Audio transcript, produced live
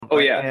Oh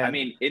yeah, I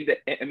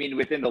And mean,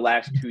 within the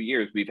last 2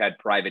 years, we've had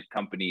private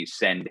companies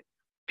send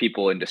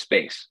people into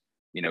space.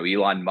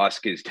 Elon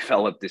Musk has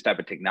developed this type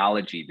of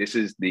technology. It's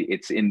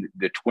in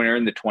we're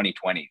in the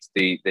 2020s.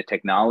 The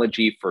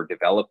technology for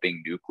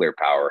developing nuclear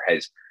power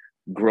has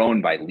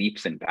grown by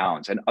leaps and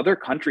bounds, and other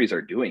countries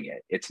are doing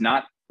it. It's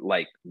not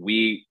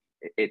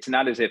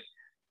as if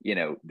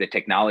the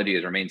technology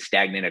has remained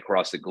stagnant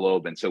across the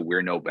globe, and so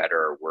we're no better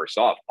or worse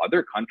off.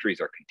 Other countries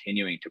are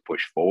continuing to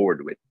push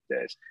forward with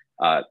this.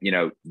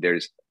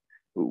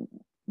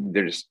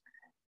 There's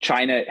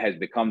China has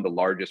become the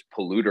largest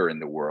polluter in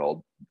the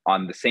world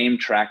on the same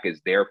track as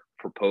they're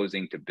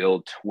proposing to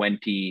build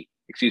 40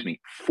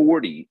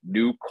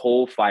 new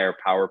coal-fired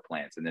power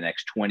plants in the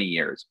next 20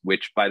 years,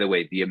 which, by the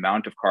way, the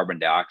amount of carbon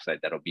dioxide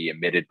that'll be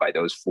emitted by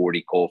those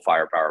 40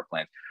 coal-fired power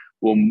plants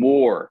will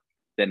more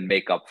than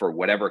make up for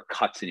whatever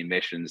cuts in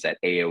emissions that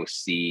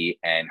AOC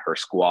and her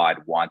squad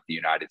want the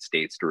United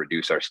States to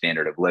reduce our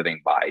standard of living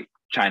by.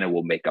 China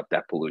will make up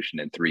that pollution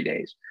in 3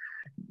 days.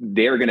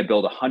 They're going to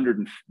build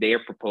 100. They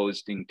are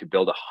proposing to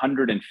build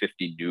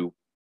 150 new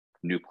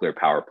nuclear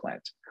power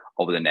plants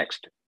over the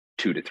next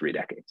 2 to 3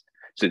 decades.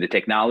 So the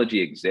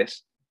technology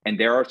exists, and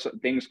there are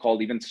things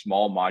called even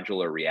small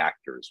modular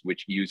reactors,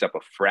 which use up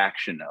a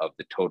fraction of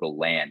the total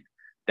land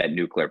that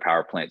nuclear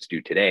power plants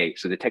do today.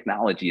 So the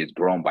technology has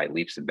grown by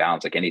leaps and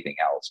bounds like anything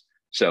else.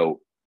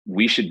 So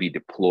we should be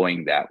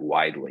deploying that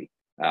widely.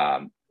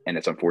 And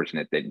it's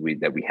unfortunate that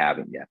we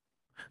haven't yet.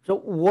 so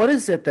what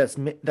is it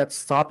that's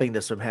stopping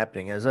this from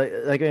happening?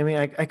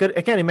 I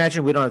can't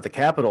imagine we don't have the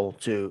capital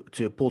to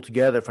pull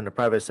together from the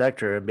private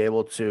sector and be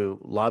able to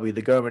lobby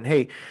the government.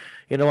 Hey,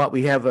 you know what?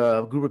 We have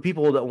a group of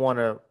people that want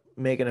to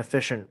make an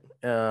efficient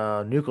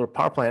nuclear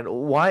power plant.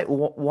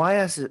 Why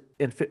has it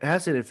in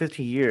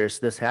 50 years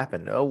this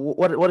happened?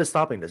 What is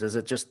stopping this? Is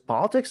it just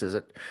politics? Is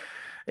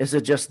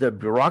it just the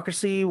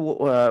bureaucracy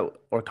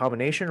or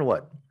combination or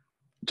what?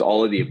 It's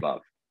all of the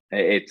above.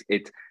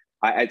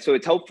 So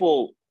it's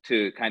helpful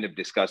to kind of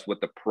discuss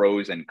what the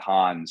pros and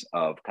cons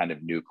of kind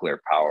of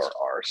nuclear power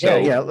are. Yeah, So,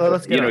 yeah.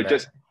 Let's get on that.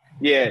 just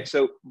yeah.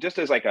 So just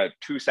as like a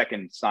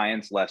 2-second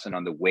science lesson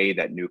on the way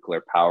that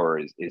nuclear power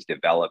is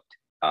developed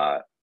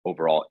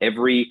overall,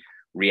 every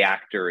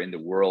reactor in the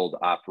world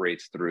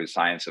operates through a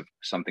science of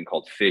something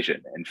called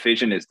fission, and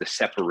fission is the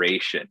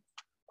separation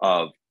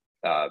of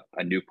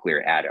a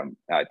nuclear atom.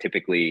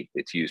 Typically,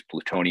 it's used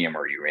plutonium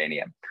or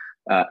uranium,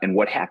 and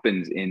what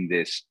happens in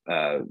this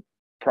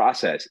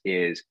process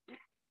is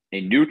a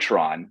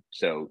neutron.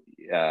 So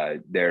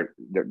the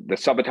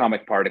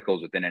subatomic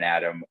particles within an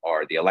atom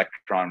are the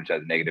electron, which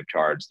has a negative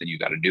charge. Then you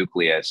got a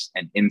nucleus,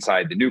 and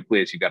inside the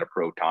nucleus, you got a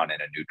proton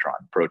and a neutron.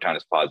 Proton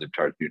is positive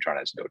charge,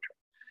 neutron is neutral.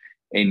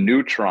 A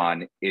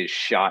neutron is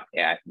shot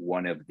at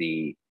one of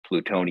the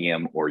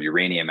plutonium or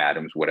uranium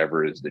atoms,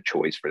 whatever is the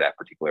choice for that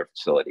particular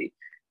facility.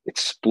 It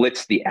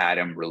splits the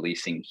atom,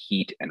 releasing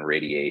heat and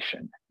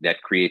radiation.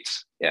 That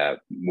creates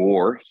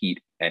more heat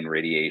and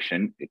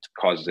radiation. It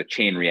causes a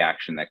chain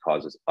reaction that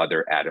causes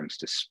other atoms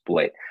to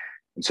split.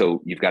 And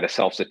so you've got a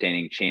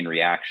self-sustaining chain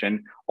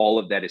reaction. All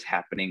of that is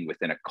happening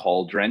within a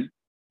cauldron.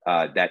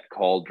 That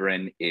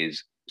cauldron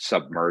is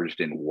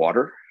submerged in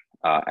water.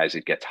 As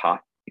it gets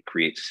hot, it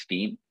creates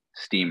steam.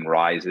 Steam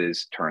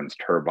rises, turns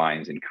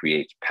turbines, and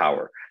creates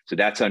power. So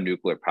that's how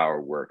nuclear power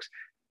works.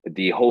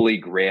 The holy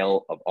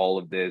grail of all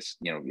of this,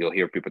 you'll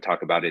hear people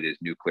talk about it, is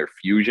nuclear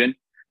fusion.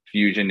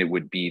 Fusion, it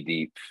would be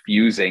the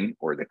fusing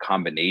or the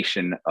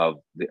combination of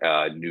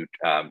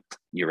the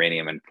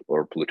uranium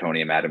or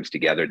plutonium atoms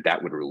together.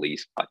 That would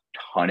release a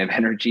ton of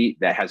energy.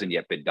 That hasn't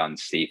yet been done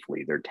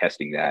safely. They're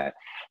testing that.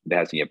 That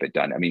hasn't yet been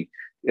done. I mean,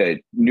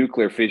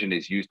 nuclear fission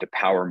is used to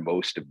power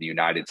most of the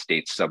United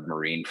States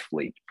submarine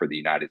fleet for the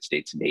United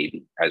States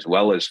Navy, as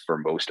well as for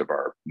most of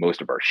our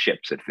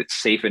ships. If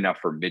it's safe enough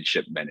for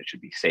midshipmen, it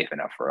should be safe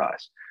enough for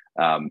us.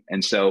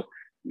 And so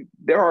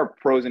there are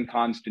pros and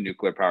cons to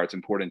nuclear power. It's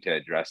important to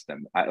address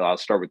them. I'll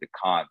start with the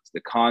cons.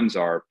 The cons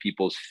are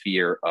people's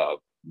fear of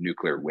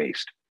nuclear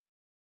waste.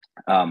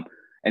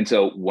 And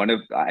so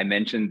I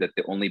mentioned that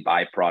the only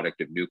byproduct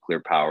of nuclear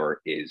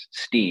power is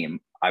steam.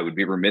 I would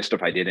be remiss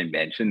if I didn't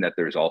mention that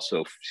there's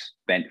also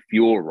spent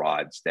fuel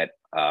rods that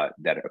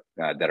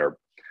are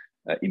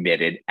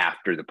emitted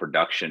after the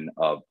production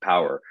of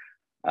power.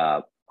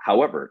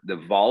 However, the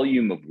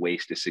volume of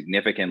waste is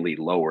significantly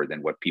lower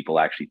than what people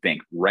actually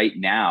think. Right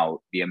now,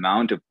 the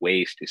amount of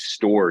waste is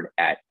stored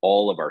at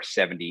all of our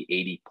 70,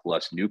 80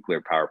 plus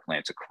nuclear power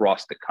plants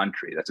across the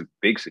country. That's a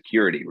big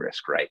security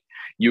risk, right?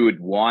 You would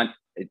want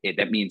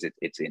that means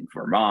it's in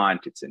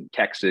Vermont, it's in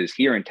Texas.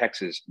 Here in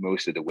Texas,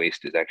 most of the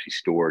waste is actually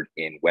stored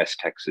in West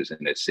Texas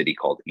in a city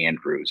called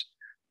Andrews.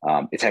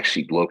 It's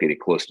actually located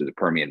close to the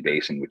Permian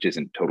Basin, which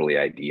isn't totally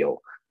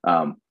ideal,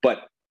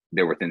 but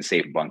they're within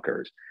safe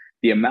bunkers.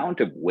 The amount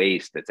of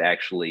waste that's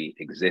actually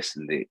exists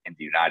in the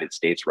United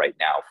States right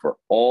now for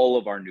all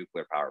of our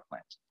nuclear power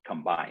plants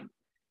combined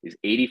is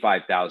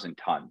 85,000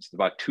 tons.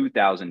 About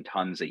 2,000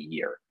 tons a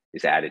year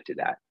is added to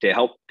that. To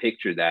help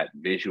picture that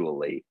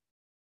visually,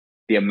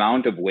 the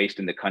amount of waste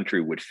in the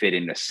country would fit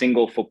in a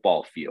single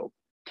football field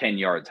 10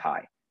 yards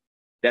high.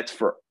 That's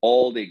for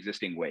all the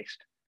existing waste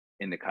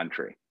in the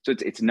country. So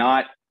it's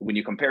not, when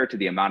you compare it to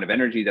the amount of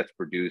energy that's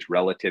produced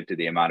relative to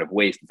the amount of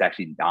waste, it's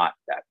actually not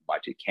that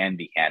much. It can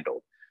be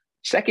handled.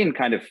 Second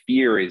kind of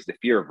fear is the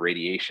fear of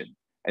radiation.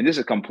 And this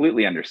is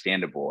completely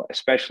understandable,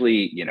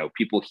 especially,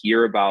 people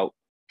hear about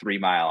 3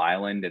 Mile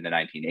Island in the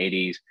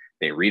 1980s.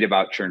 They read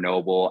about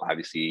Chernobyl.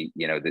 Obviously,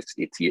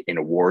 it's in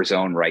a war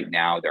zone right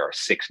now. There are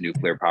 6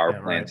 nuclear power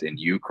plants in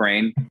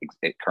Ukraine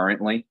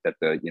currently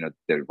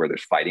where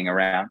there's fighting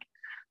around.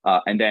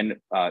 And then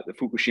the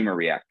Fukushima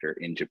reactor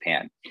in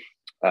Japan.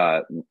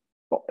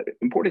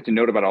 Important to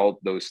note about all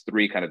those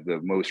 3 kind of the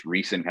most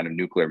recent kind of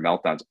nuclear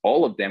meltdowns,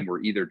 all of them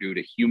were either due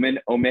to human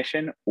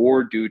omission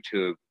or due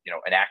to,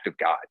 an act of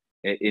God.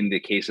 In the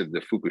case of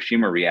the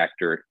Fukushima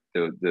reactor,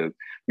 the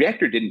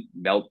reactor didn't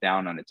melt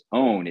down on its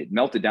own. It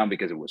melted down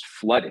because it was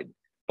flooded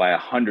by a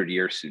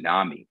 100-year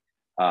tsunami.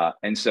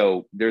 And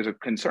so there's a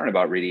concern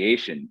about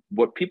radiation.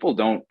 What people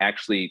don't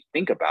actually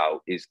think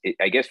about is,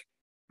 I guess,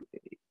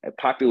 a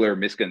popular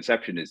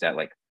misconception is that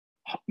like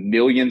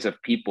millions of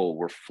people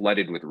were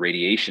flooded with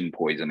radiation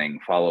poisoning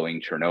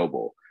following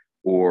Chernobyl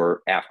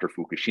or after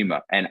Fukushima.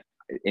 And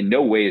in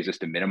no way is this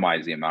to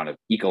minimize the amount of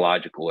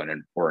ecological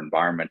or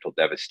environmental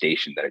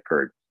devastation that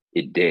occurred.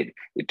 It did.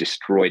 It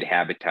destroyed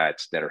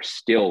habitats that are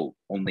still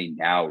only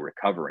now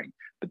recovering.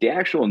 But the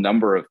actual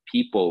number of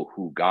people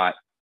who got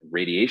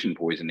radiation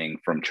poisoning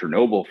from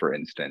Chernobyl, for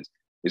instance,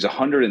 is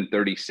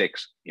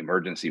 136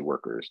 emergency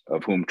workers,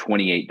 of whom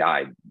 28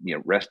 died.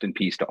 Rest in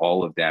peace to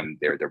all of them.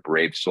 They're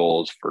brave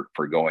souls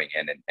for going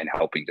in and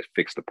helping to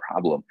fix the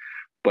problem.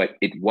 But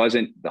it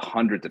wasn't the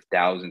hundreds of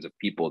thousands of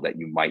people that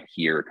you might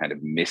hear kind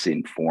of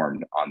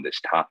misinformed on this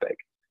topic.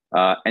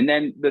 And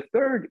then the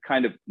third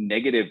kind of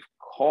negative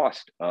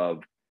cost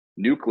of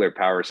nuclear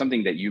power is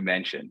something that you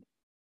mentioned,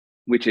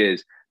 which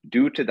is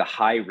due to the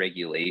high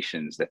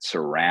regulations that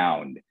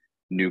surround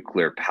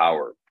nuclear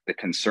power, the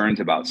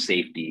concerns about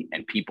safety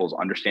and people's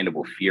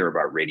understandable fear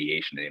about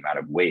radiation and the amount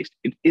of waste.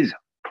 It is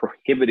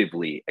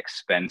prohibitively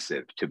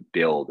expensive to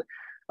build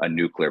a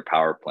nuclear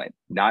power plant.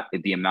 Not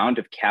the amount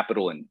of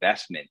capital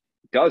investment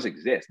does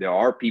exist. There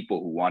are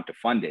people who want to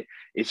fund it.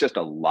 It's just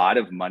a lot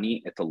of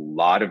money. It's a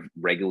lot of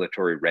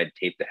regulatory red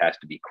tape that has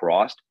to be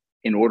crossed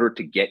in order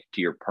to get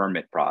to your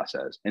permit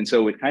process. And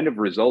so it kind of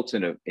results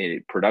in a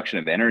production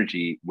of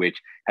energy,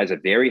 which has a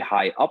very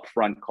high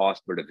upfront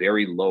cost, but a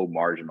very low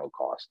marginal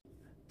cost.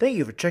 Thank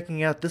you for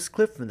checking out this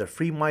clip from the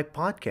Free Mike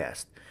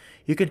podcast.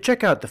 You can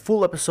check out the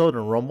full episode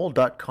on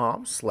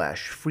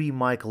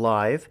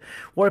rumble.com/freemikelive,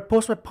 where I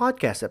post my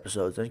podcast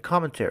episodes and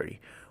commentary.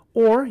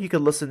 Or you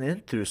can listen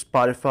in through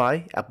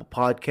Spotify, Apple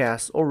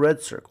Podcasts, or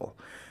Red Circle.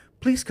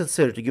 Please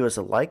consider to give us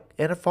a like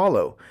and a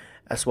follow,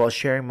 as well as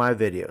sharing my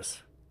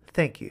videos.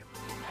 Thank you.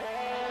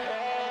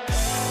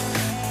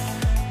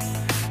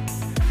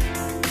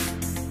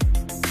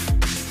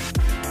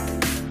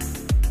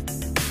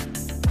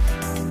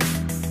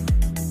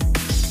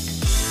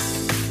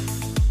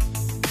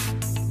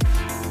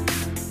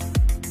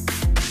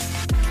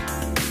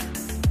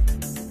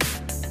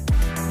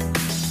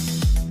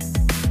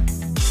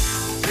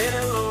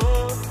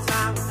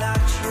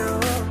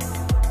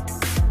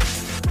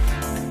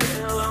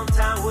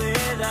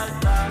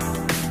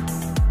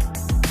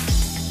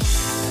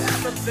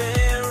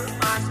 Everything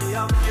reminds me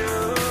of you,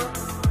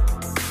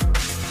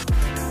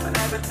 but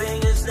everything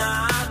is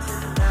not.